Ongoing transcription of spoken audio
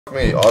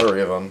Me, odd or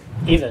even?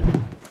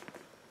 Even.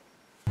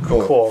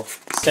 Cool. Cool.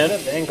 Stand up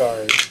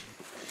Vanguard.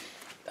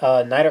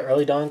 Night of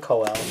Early Dawn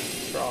Coel.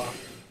 Draw.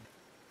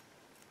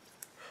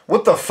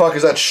 What the fuck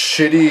is that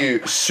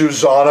shitty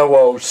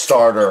Susanoo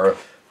starter?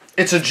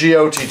 It's a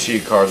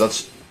GOTT card.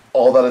 That's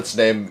all that its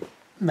name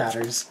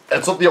Matters.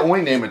 That's not the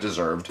only name it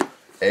deserved.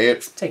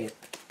 8. Take it.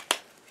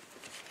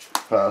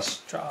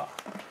 Pass. Draw.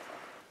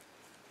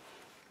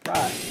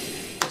 Right.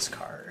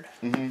 Discard.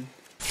 Mm-hmm.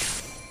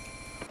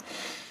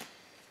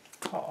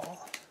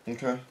 Call.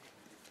 Okay.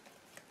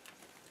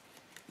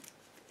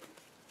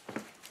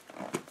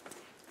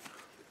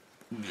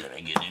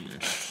 Gotta get in.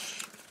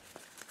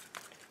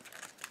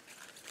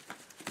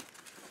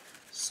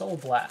 Soul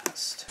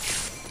Blast.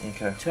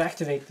 Okay. To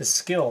activate the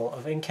skill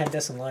of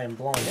Incandescent Lion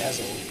Blonde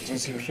Ezel to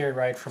secure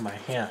ride from my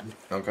hand.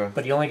 Okay.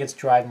 But he only gets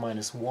drive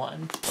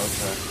 -1.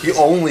 Okay. He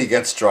only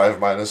gets drive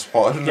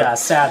 -1. Yeah,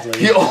 sadly.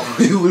 He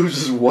only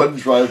loses 1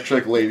 drive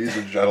trick, ladies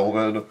and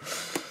gentlemen.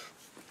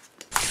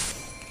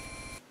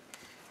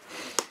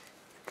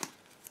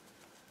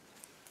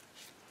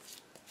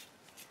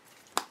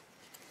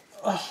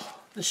 Oh,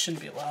 this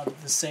shouldn't be allowed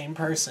to the same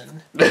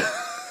person.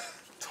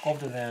 12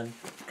 to Van.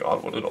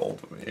 God, what an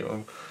old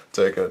meme.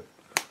 Take it.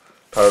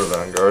 Power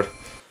Vanguard.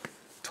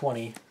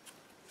 20.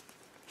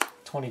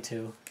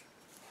 22.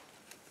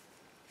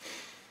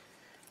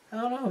 I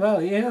don't know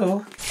about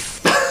you.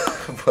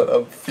 But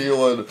I'm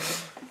feeling...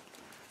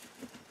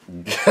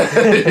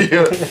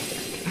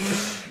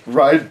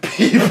 Ride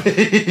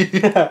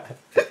PB.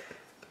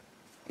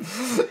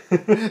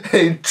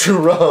 Hey,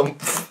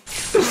 Trump.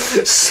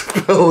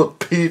 Spill a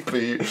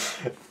pee-pee.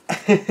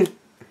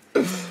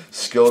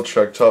 Skill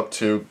check top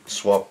 2.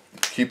 Swap.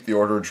 Keep the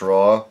order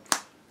draw.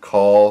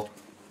 Call.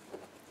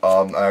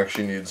 I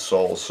actually need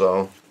soul,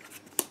 so...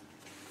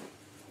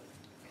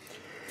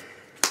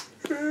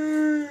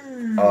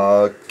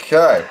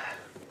 Okay.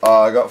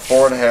 I got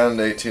 4 in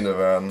hand, 18 to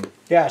Van.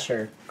 Yeah,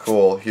 sure.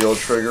 Cool. Heal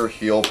trigger,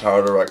 heal,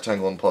 powder,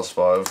 rectangle, and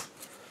 +5.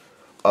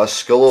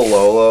 Skill of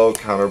Lolo,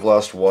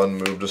 counterblast 1,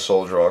 move to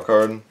soul, draw a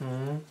card.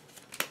 Mm-hmm.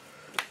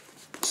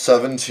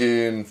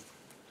 17,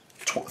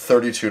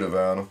 32 to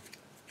Van.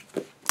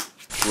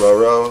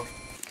 Roro.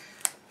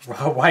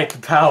 White the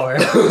power.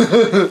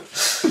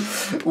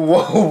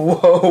 Whoa,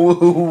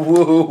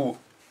 whoa,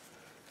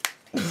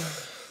 whoa.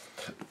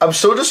 I'm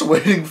still just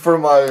waiting for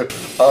my,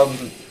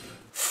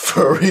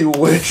 furry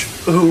witch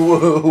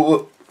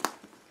ooh.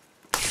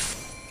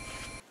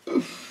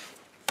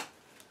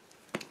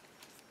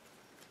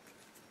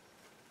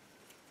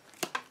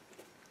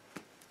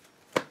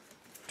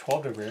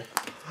 12 to rear.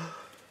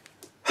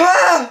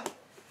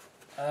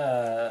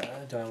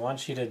 Do I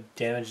want you to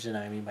damage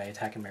deny me by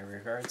attacking my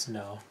rear guards?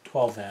 No.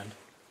 12 Van.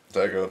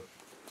 Take it.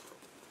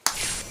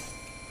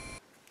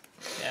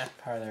 Yeah,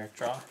 power there,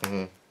 draw.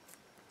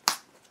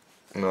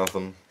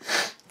 Nothing.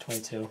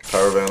 22.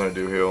 Power Van, I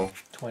do heal.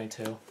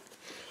 22.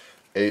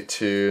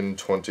 18,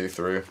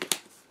 23.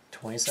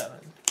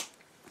 27.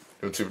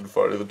 It's even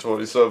funnier than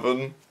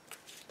 27.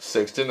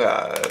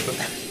 69.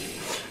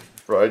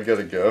 Ride, get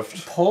a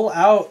gift. Pull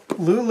out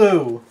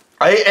Lulu.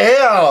 I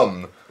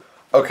am!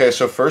 Okay,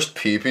 so first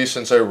Pee-Pee,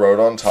 since I wrote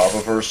on top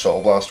of her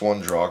Soul Blast 1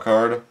 draw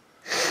card.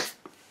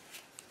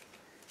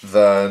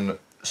 Then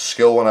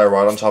skill when I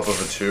write on top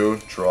of a 2,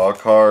 draw a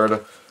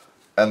card.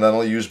 And then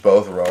I'll use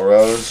both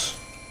Roros.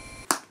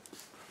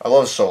 I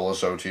love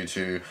Soulless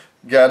OTT.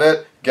 Get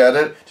it? Get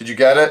it? Did you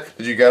get it?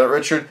 Did you get it,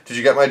 Richard? Did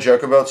you get my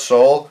joke about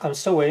Soul? I'm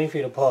still waiting for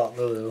you to pull out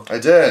Lulu. I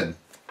did.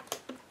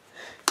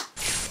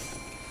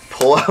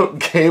 Pull out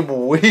Gabe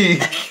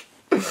weak.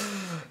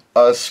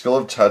 Skill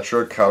of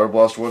Tetra,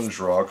 counterblast 1,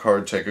 draw a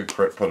card, take a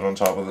crit, put it on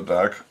top of the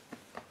deck.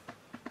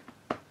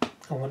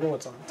 I wonder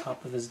what's on the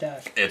top of his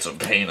deck. It's a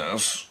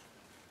penis.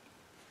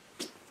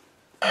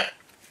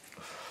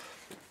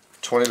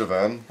 20 to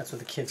Van. That's what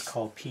the kids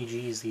call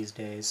PGs these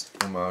days.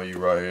 Oh, wow, you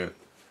right.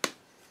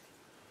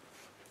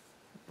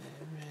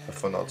 Have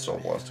fun not soul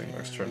blasting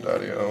next turn,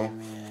 Daddy-O.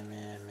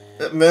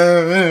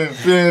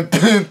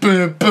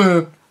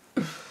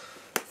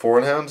 4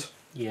 in hand?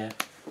 Yeah.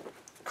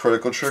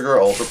 Critical trigger,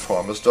 Alter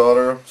Promise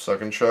Daughter.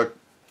 Second check.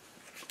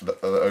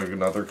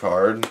 Another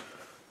card.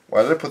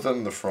 Why did I put that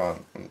in the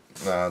front?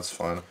 Nah, it's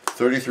fine.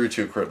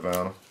 33-2 crit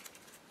Van.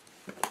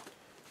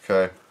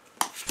 Okay.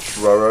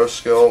 Roro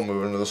skill,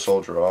 move into the soul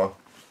draw.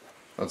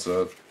 That's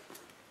it.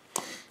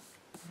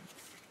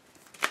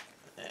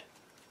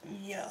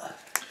 Yeah.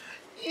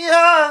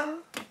 Yeah!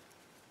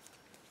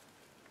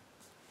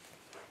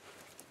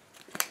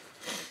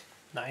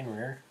 9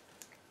 rear.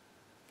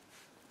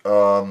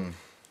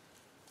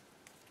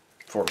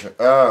 14.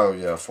 Oh,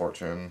 yeah,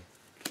 14.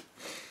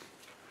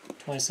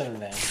 27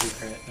 Van. 2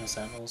 crit. No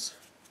sentinels.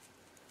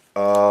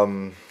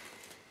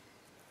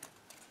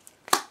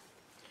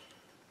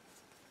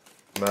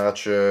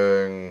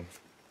 Matching.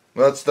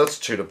 That's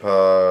 2 to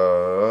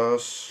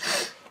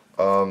pass.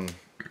 No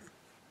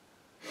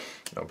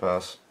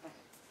pass.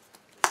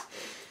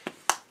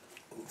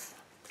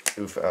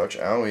 Oof, ouch,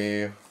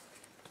 owie.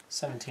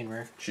 17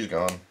 rear. She's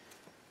gone.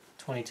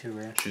 22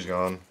 rear. She's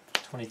gone.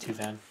 22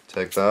 Van.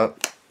 Take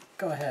that.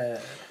 Go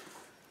ahead.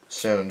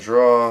 Stand and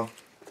draw.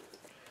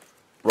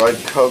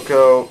 Ride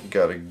Coco,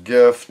 get a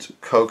gift.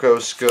 Coco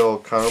skill,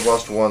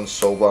 Counterblast 1,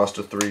 Soul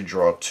Blaster 3,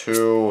 draw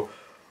 2.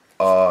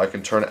 I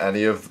can turn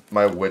any of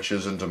my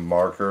witches into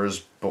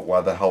markers, but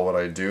why the hell would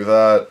I do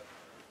that?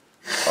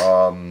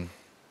 For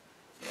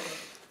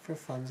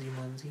funsy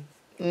munsy.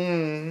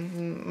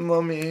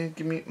 Mummy,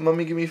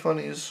 give me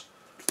funnies.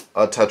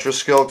 Tetra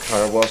skill,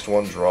 Counterblast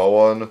 1, draw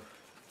 1.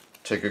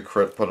 Take a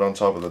crit, put it on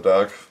top of the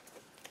deck.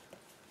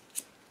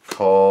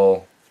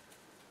 Call.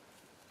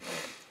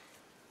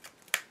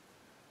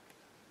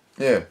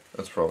 Yeah,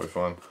 that's probably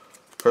fine.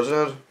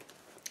 President?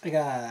 I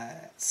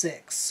got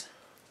 6.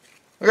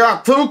 I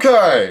got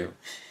 2K!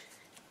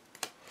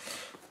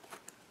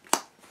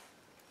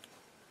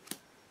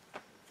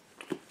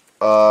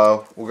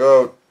 We'll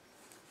go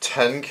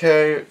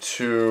 10K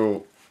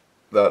to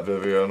that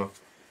Vivian.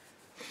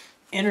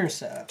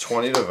 Intercept.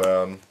 20 to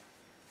Van.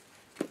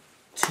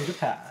 2 to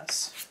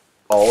pass.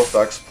 All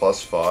effects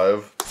plus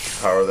 5.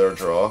 Power their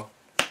draw.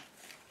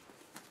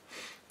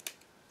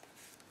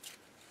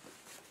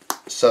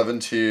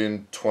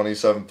 17,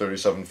 27,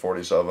 37,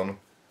 47.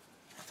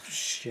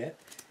 Shit.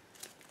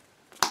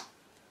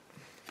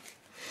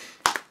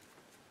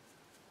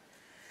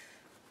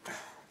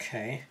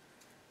 Okay.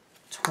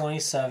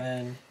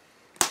 27.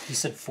 You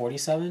said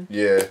 47?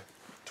 Yeah.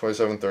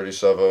 27,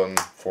 37,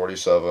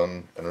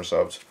 47.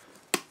 Intercept.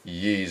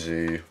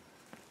 Yeezy.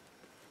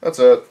 That's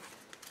it.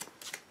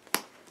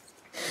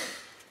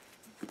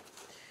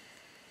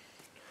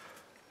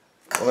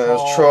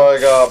 There's Troy.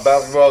 I got a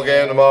basketball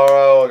game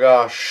tomorrow. I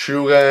got a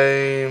shoe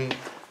game.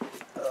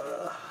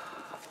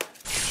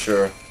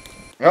 Sure.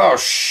 Oh,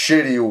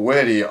 shitty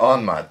witty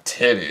on my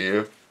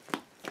titty.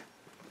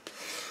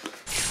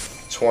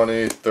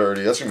 20,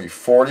 30. That's gonna be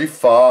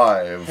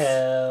 45.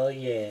 Hell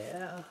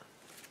yeah.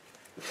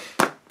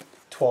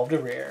 12 to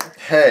rear.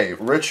 Hey,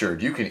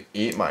 Richard, you can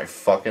eat my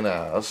fucking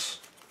ass.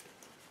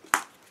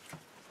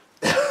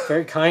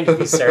 Very kind of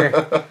you,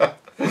 sir.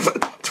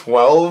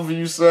 12,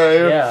 you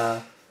say?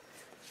 Yeah.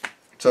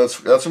 So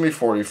that's gonna be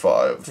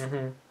 45.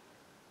 Mm-hmm.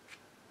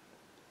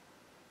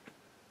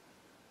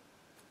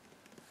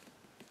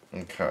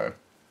 Okay.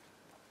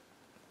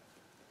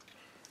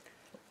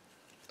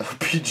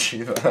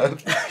 PG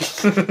that.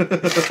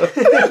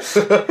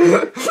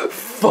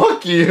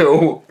 Fuck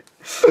you.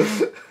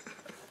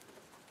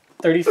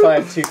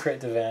 35 2 crit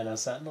to Vanna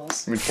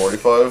Sentinels. You mean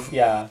 45?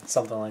 Yeah,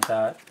 something like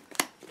that.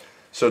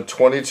 So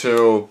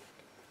 22,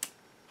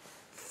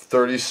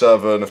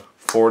 37,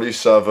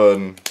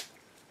 47.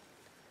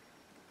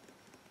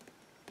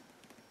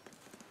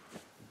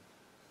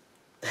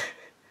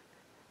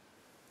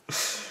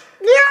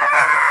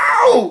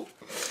 No!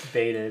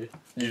 Baited.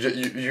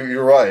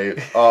 You're right.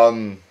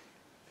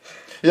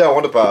 Yeah, I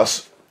want to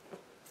pass.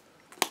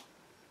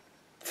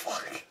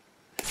 Fuck.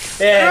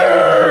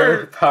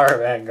 Yeah. Power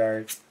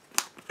Vanguard.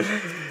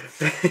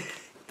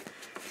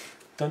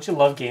 Don't you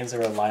love games that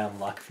rely on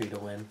luck for you to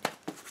win?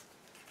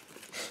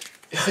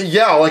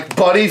 Yeah, like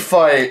Buddy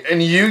Fight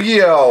and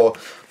Yu-Gi-Oh!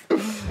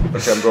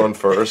 Okay, I'm going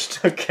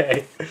first.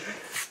 Okay.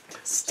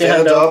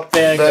 Stand up,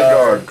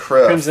 Vanguard.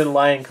 Crypt. Crimson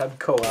Lion Cub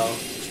Coel.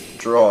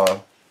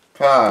 Draw.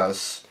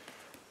 Pass.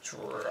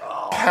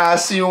 Draw.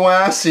 Passy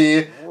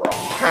wassy.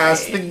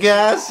 Pass the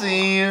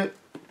gassy.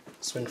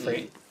 Swing for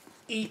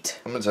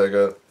 8. I'm gonna take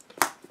it.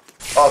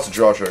 Oh, it's a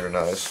draw trigger.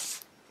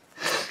 Nice.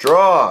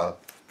 Draw.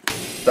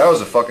 That was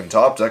a fucking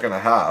top deck and a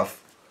half.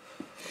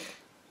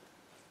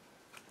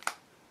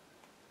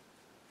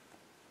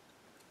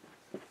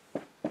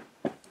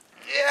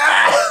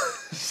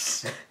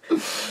 Yes!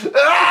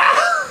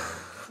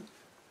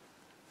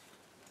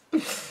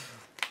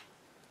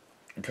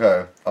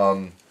 Okay,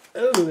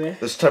 Ooh.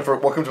 this time for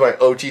welcome to my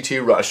OTT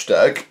Rush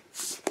deck.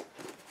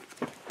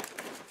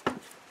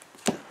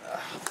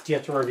 Do you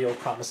have to reveal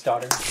Promised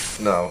Daughter?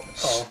 No.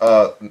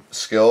 Oh.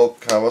 Skill,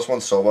 Canvas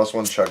 1, Soul Blast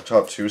 1, check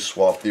top 2,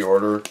 swap the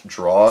order,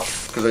 draw,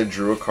 because I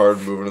drew a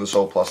card, move into the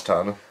Soul plus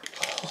 10.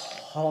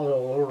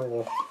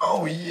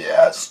 Oh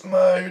yes,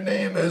 my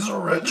name is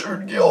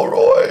Richard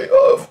Gilroy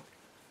of...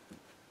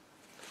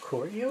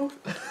 Who are you?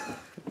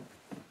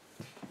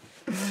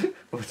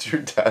 What's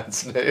your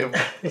dad's name?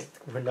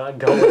 We're not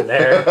going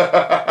there.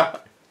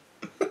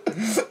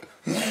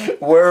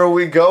 Where are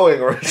we going,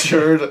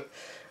 Richard?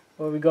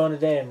 Where are we going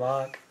today,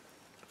 Mark?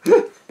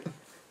 18,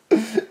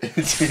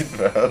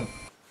 man.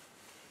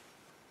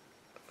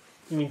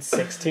 You mean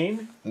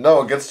 16?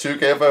 No, it gets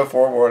 2k if I have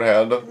 4 more in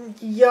hand.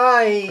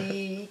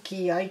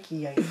 Yikey.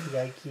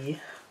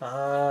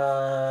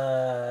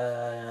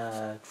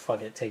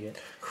 Fuck it, take it.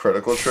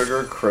 Critical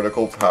trigger,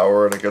 critical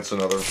power, and it gets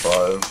another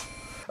 5.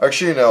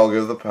 Actually, no, I'll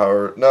give the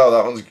power... No,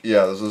 that one's...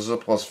 Yeah, this is a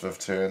plus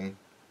 15.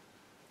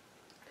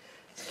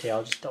 Okay,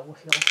 I'll just double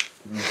heal.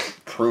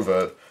 Prove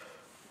it.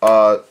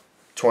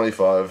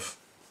 25.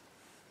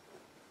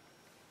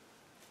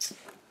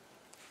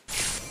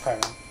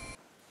 Pardon.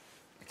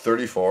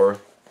 34.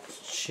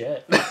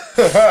 Shit.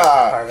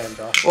 Pardon,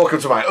 draw.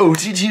 Welcome to my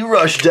OTT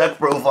Rush deck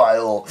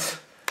profile.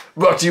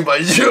 Brought to you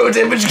by Zero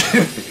Damage.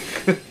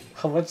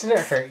 How much did it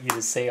hurt you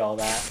to say all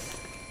that?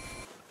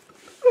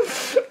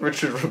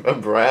 Richard,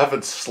 remember, I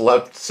haven't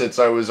slept since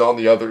I was on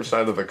the other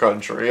side of the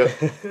country.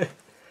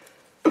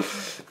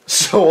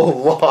 So a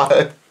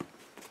lot.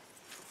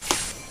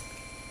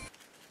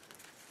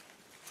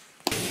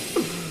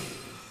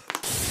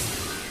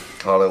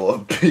 God, I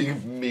love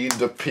being mean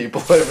to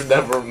people I've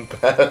never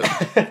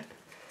met.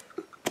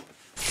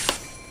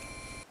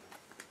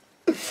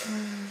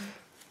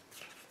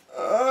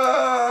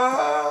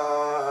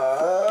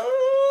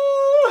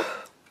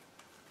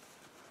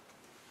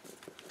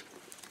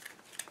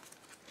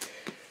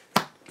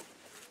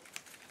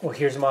 Well,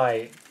 here's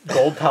my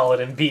Gold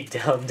Paladin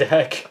beatdown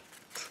deck.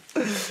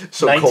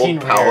 So 19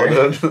 Gold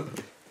Paladin.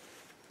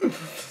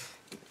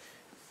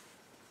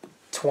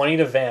 20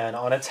 to Van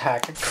on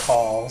attack,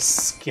 call,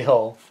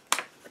 skill.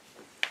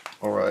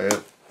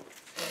 Alright.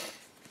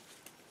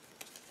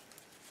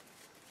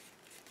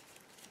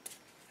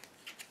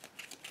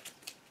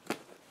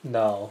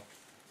 No.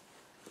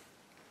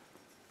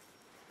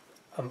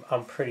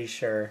 I'm pretty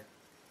sure.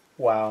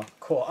 Wow,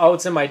 cool. Oh,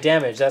 it's in my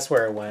damage. That's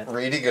where it went.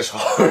 Reading is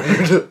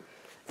hard.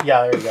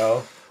 Yeah, there you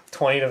go.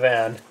 20 to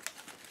Van.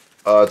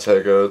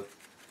 Take it.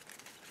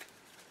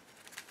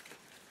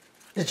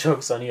 The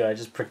joke's on you. I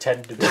just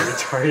pretended to be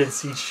retarded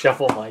so you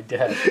shuffle my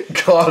deck.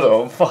 Got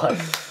him. Fuck.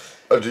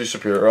 Oh, do you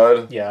superior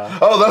ride? Yeah.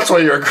 Oh, that's why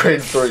you're a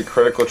grade 3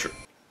 critical.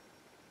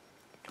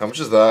 How much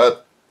is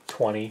that?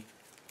 20.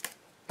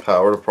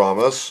 Power to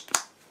promise.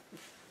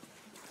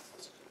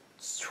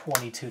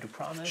 22 to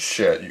promise.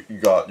 Shit, you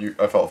got you.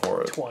 I fell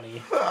for it.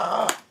 20.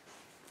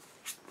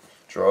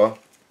 Draw.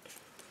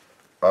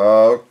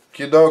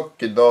 Okie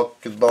dokie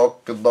dokie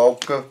dokie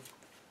dokie.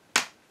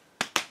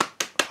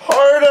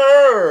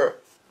 Harder.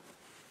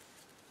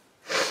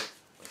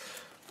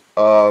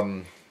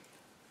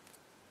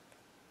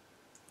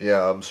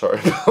 Yeah, I'm sorry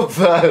about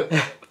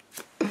that.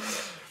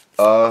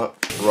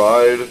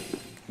 Ride.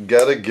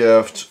 Get a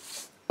gift.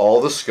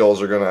 All the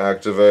skills are gonna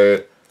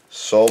activate.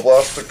 Soul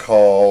Blast to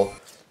call.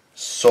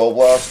 Soul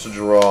Blast to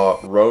draw.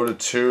 Row to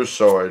 2,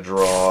 so I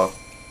draw.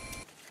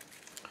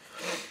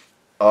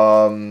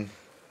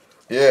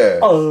 Yeah.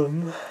 Oh,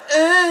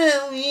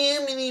 yeah,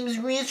 my name's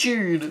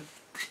Richard.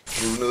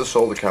 Move into the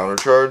soul to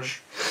countercharge.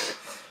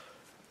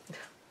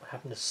 What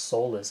happened to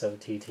Soulless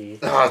OTT?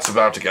 Ah, it's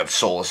about to get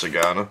soulless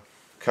again.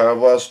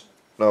 Counterblast.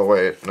 No,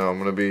 wait. No, I'm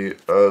gonna be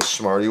a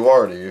smarty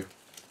warty.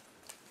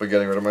 By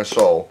getting rid of my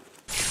soul.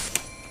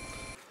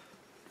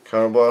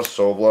 Counterblast,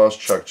 Soul Blast,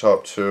 check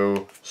top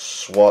 2,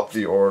 swap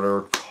the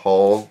order,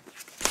 call,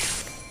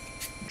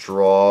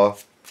 draw,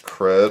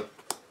 crit.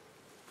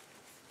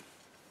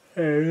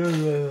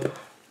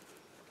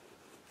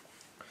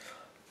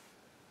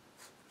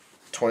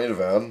 20 to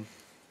Van.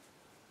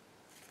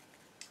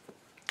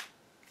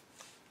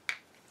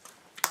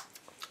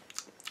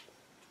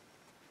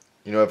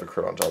 You know I have a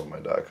crit on top of my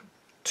deck.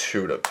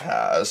 2 to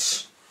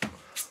pass.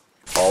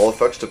 All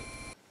effects to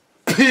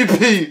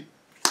PP!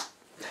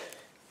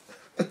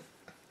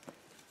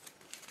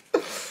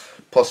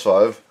 Plus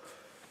 5.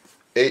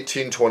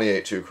 18,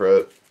 28, 2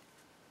 crit.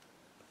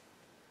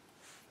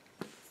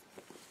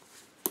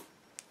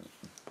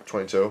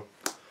 22.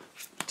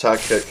 Attack,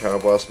 hit,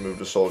 counterblast, move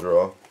to soul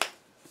draw.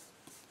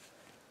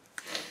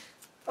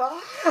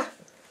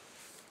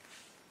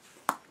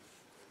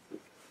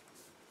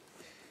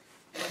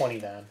 20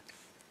 then.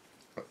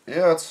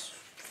 Yeah, it's...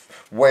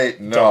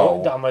 Wait,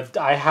 no.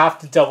 I have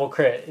to double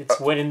crit. It's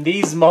when in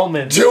these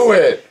moments... Do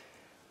it!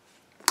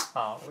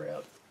 Oh,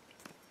 rip.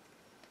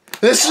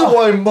 This is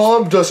why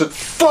Mom doesn't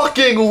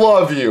fucking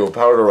love you!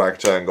 Power to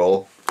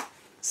rectangle.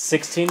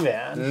 16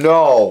 Van.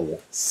 No!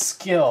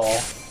 Skill.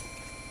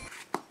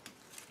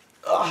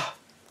 Ugh.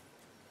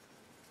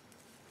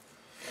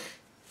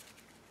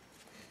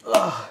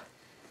 Ugh.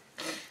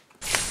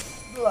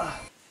 Ugh.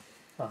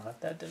 Oh,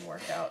 that didn't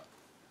work out.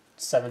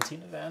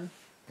 17 Van.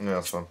 Yeah,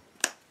 that's fine.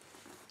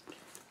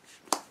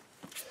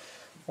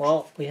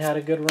 Well, we had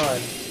a good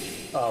run.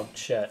 Oh,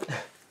 shit.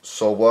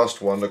 Soul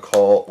Blast 1 to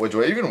call... Wait,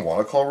 do I even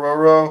want to call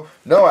Roro?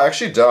 No, I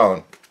actually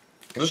don't.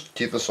 I'll just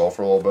keep the soul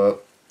for a little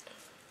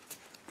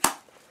bit.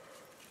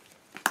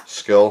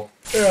 Skill.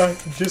 Yeah,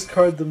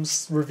 discard them,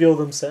 reveal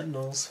them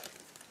sentinels.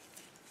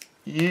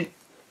 Yeet.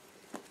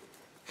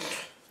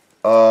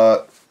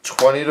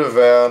 20 to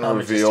Van, I'm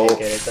reveal. Just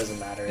take it. It doesn't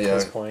matter at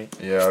this point.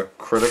 Yeah,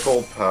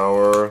 critical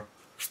power.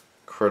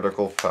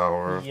 Critical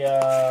power.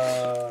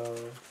 Yeah.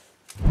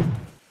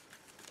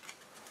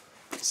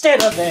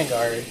 Stand up,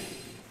 Vanguard.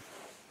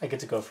 I get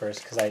to go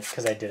first because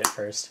I did it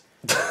first.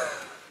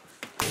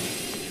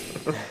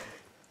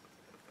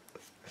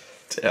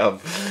 Damn,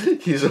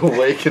 he's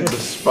awakened the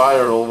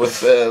spiral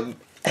within.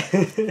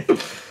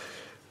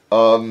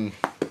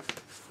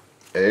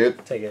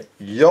 8. Take it.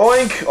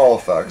 Yoink! All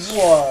effects.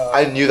 Whoa.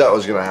 I knew that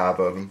was gonna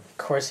happen. Of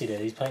course he did.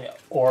 He's playing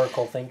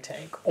Oracle Think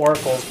Tank.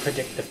 Oracles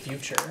predict the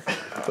future.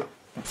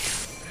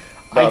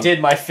 I did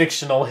my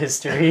fictional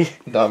history.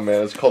 Nah,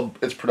 man, it's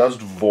pronounced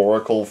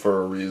Voracle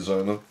for a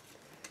reason.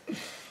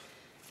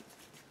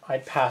 I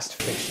passed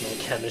fictional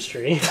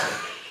chemistry.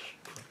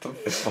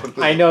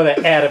 I know that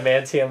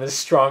adamantium is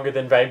stronger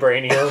than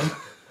vibranium.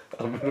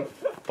 I'm gonna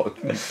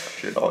fucking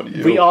shit on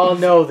you. We all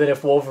know that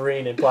if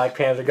Wolverine and Black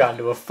Panther got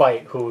into a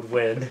fight, who would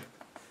win?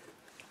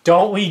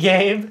 Don't we,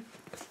 Gabe?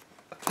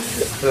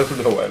 I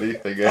don't know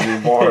anything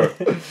anymore.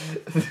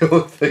 The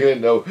only thing I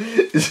know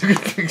is you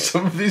can pick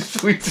some of these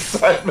sweet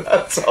design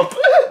mats up.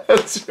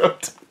 That's your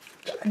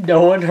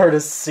No one heard a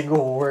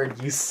single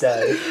word you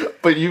said.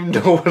 But you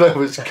know what I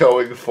was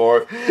going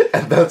for,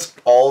 and that's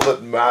all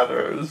that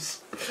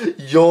matters.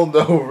 You'll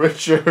know,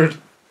 Richard.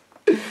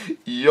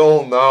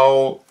 You'll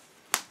know.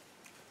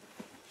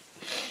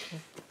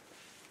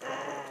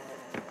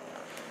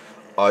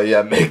 Oh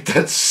yeah, make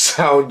that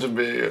sound to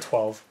me.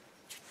 12.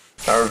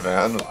 Power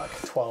Van.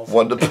 Fuck, 12.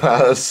 1 to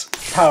pass.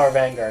 Power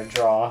Vanguard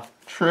draw.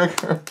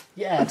 Trigger.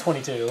 Yeah,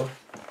 22. Yeah,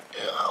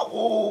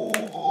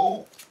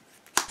 oh.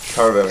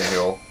 Power Van and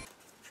heal.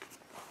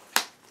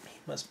 He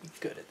must be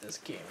good at this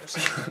game or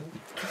something.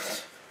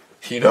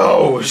 He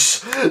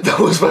knows. That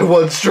was my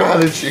one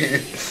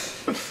strategy.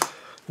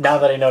 Now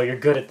that I know you're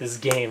good at this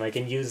game, I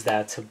can use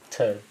that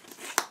to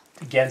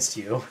against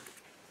you.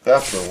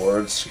 That's the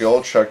word.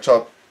 Skill, check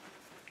top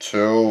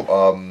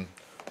 2,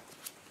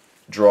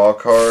 draw a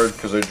card,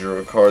 because I drew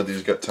a card,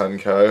 these get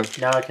 10k.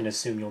 Now I can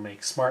assume you'll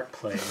make smart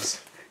plays.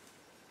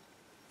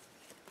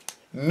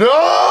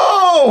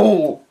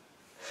 No!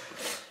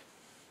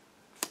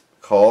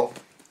 Call.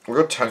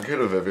 We'll go 10k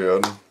to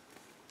Vivian.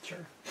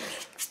 Sure.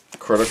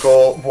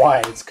 Critical.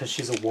 Why? It's because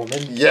she's a woman?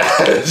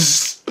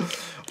 Yes!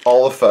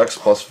 All effects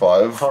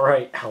 +5.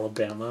 Alright,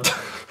 Alabama.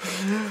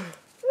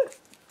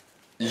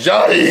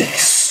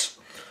 Yikes!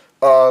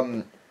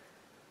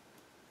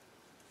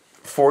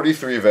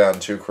 43 Van,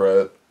 2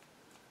 crit.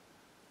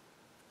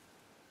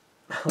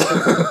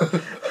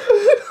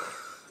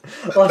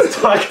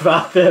 Let's talk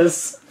about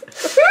this.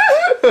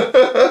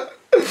 Okay,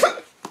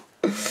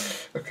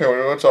 what do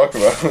you want to talk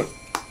about?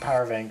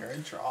 Power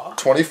Vanguard draw.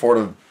 24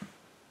 to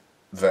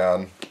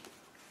Van.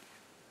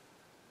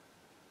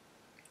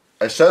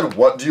 I said,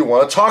 what do you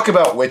want to talk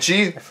about,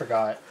 Witchy? I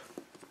forgot.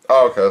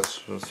 Oh, okay,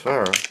 that's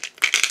fair.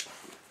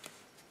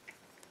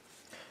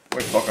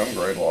 Wait, fuck, I'm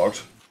grade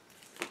locked.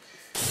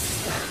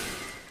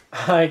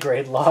 Hi,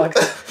 grade locked.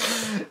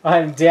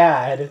 I'm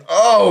Dad.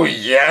 Oh,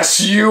 yes,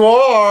 you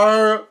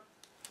are!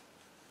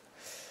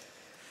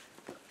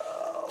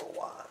 Oh,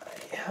 why?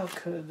 How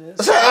could this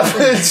What's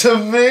happened to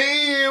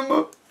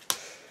meme?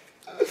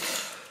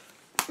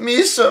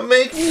 Misa,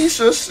 make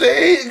Misa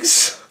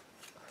steaks!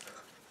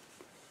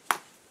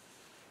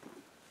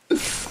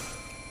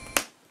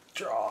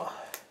 Draw.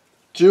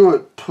 Do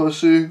it,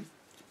 pussy.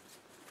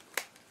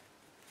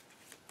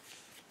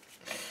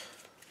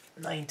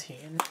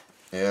 19.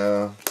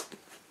 Yeah.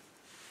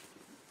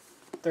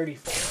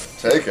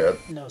 34. Take it.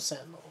 No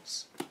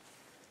sentinels.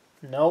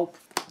 Nope.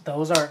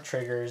 Those aren't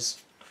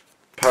triggers.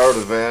 Power to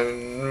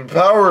Van.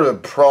 Power to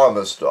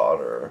Promise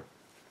Daughter.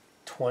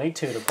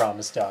 22 to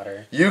Promise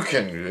Daughter. You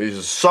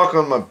can suck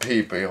on my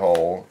pee-pee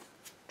hole.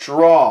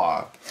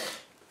 Draw.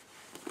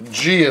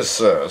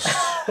 G-assist.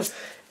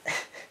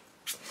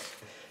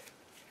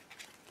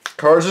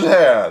 Cards in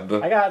hand.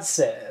 I got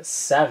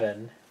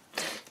 7.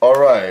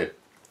 Alright.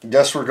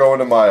 Guess we're going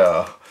to my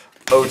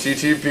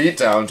OTT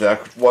beatdown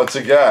deck once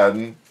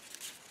again.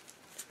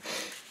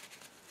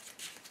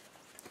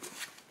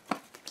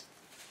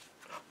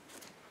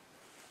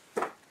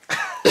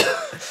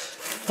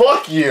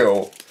 Fuck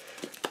you!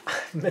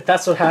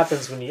 That's what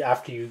happens when you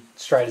after you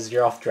stride a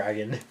Xeroth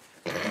Dragon.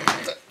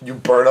 You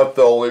burn up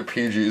the only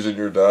PGs in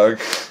your deck.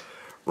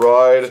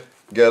 Ride,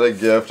 get a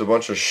gift, a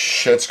bunch of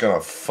shit's gonna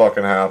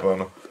fucking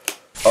happen.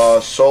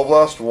 Soul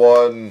Blast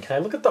 1. Can I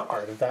look at the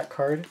art of that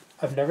card?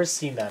 I've never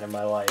seen that in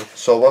my life.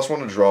 Soul Blast 1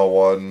 to draw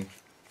 1.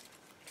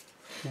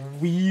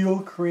 Wheel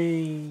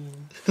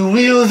Crane. The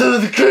wheels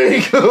of the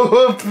crane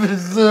go up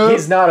and down.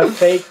 He's not a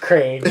fake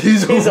crane.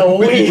 He's a a wheel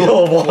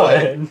wheel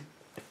one.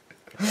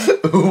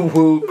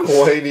 Ooh,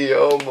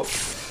 coinium.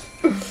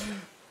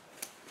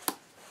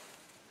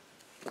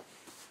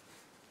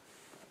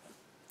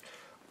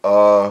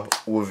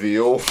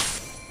 Reveal.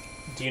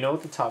 Do you know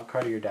what the top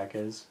card of your deck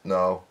is?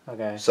 No.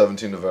 Okay.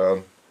 17 to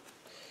Van.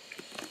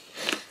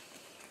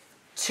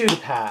 2 to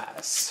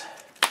pass.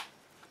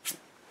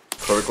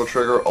 Critical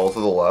trigger, all to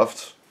the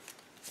left.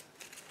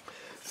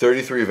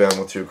 33 Van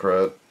with 2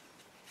 crit.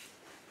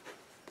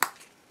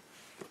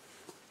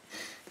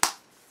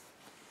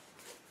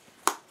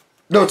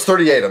 No, it's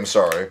 38, I'm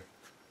sorry.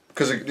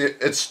 Because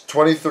it's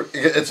 23,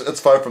 it's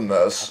 5 from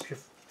this. You're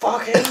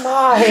fucking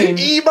mine!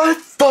 Eat my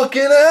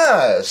fucking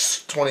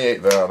ass!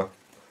 28 Van.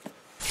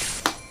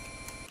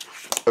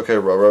 Okay,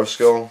 Roro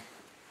skill.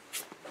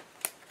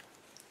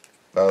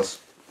 Pass.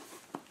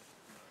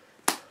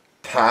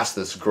 Pass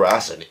this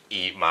grass and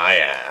eat my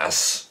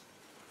ass.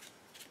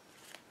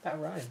 That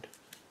rhymed.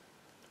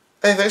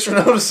 Hey, thanks for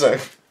noticing.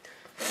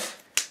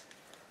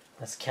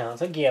 Let's count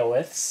the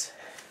Galewiths.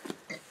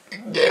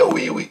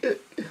 Gowie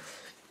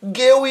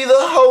the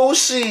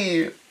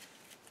Hosey.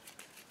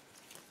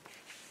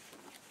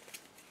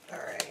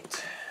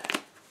 Alright.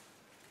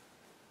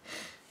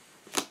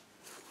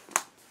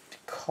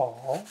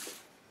 Call.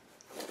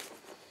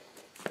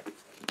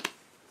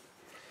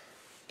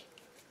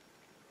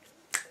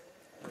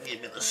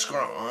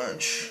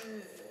 punch.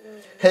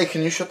 Hey,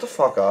 can you shut the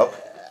fuck up?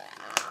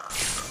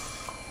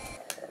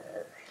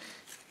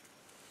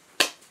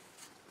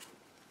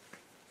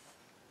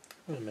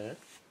 Wait a minute.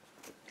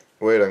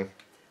 Waiting.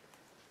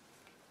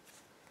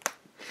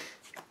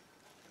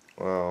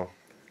 Wow.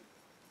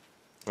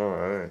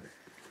 Alright.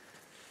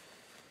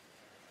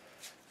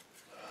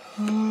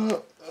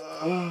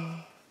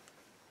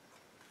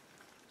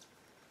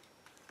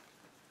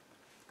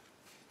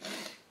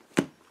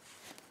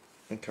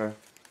 Okay.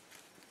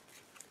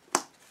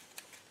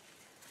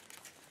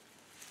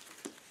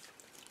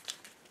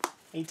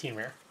 $18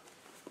 rare.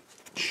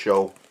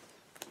 Show.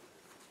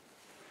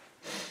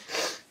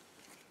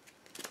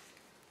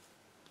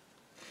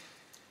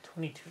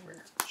 $22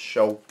 rare.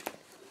 Show.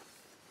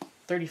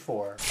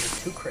 34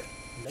 with 2 crit.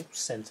 No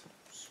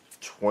sentinels.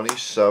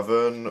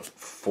 27,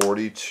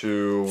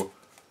 42,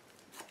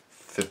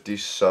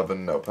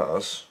 57, no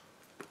pass.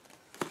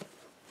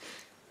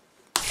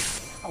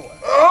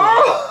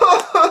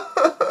 Oh,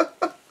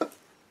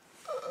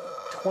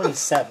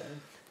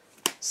 27.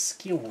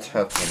 Skill.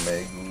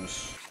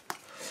 Tetramegus.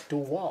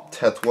 Dual.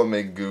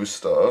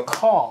 Tetramegusta.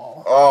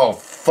 Call. Oh,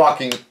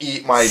 fucking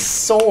eat my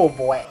Soul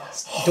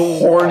Blast.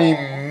 horny,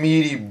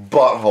 meaty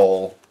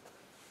butthole.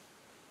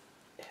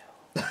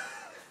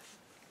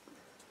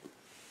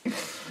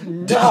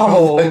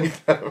 No.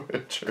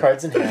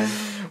 Cards in hand.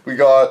 We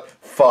got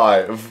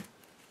 5.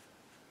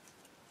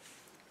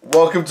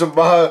 Welcome to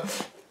my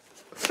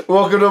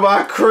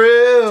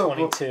crib.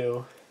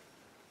 22.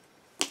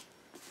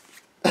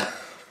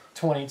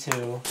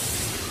 22.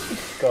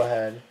 Go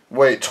ahead.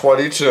 Wait,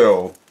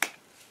 22.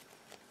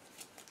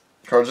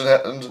 Cards in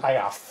hand. I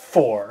got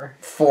 4.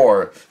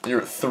 4.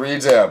 You're 3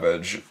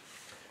 damage.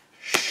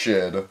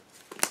 Shit.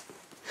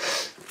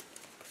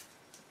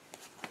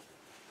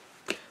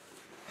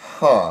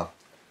 Huh.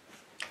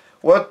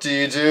 What do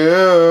you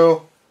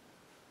do?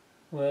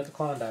 With the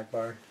Klondike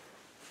bar.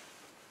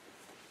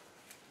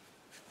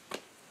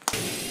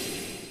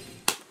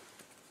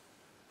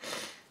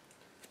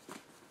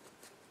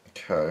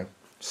 Okay.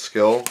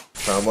 Skill.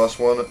 Time Blast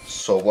 1.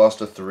 Soul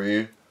Blast a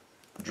 3.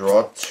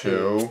 Draw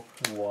 2.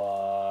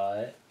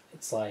 What?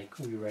 It's like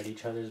we read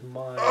each other's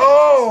minds.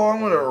 Oh, I'm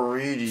gonna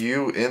read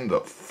you in the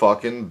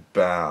fucking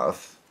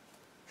bath.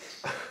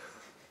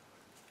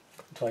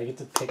 Do I get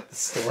to pick the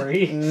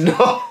story?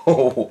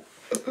 No!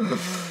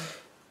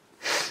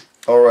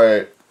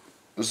 Alright.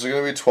 This is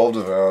gonna be 12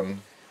 to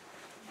Van.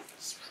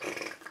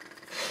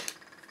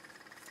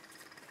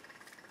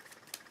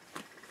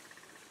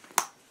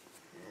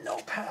 No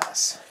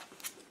pass.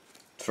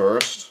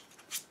 First.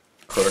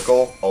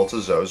 Critical.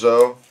 Alta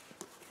Zozo.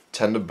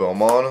 10 to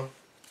Beaumont.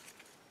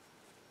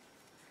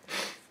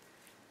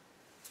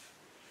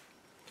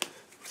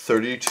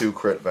 32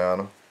 crit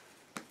Van.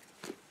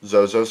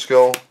 Zozo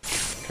skill.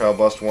 Cow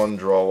Blast 1,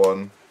 draw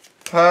 1.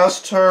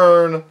 Pass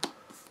turn!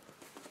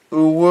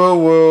 Ooh woo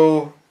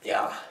woo.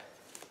 Yeah.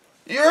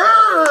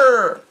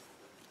 Yeah!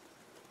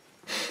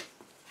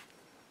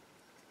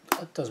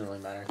 It doesn't really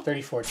matter.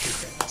 34 2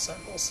 crit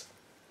cycles.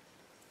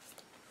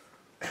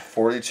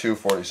 42,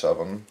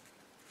 47.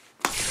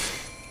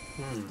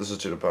 This is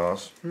 2 to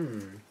pass.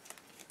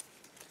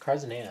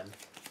 Cards in hand.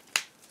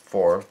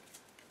 4.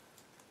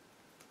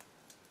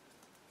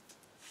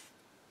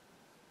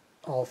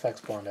 All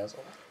effects blonde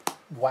Ezel.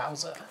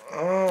 Wowza.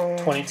 Oh.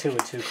 22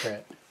 with 2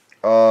 crit.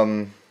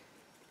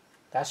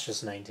 That's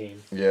just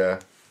 19.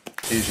 Yeah.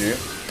 PG.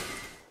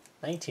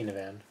 19 of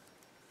N.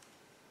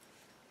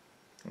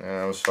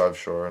 Yeah, I was 5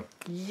 short.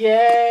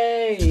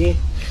 Yay!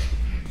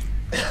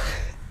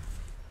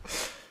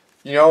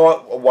 You know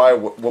what? Why?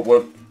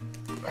 What?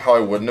 How I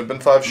wouldn't have been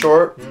 5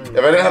 short? If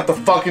I didn't have the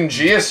fucking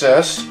G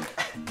assist.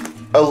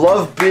 I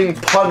love being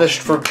punished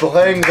for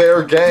playing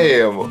their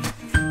game.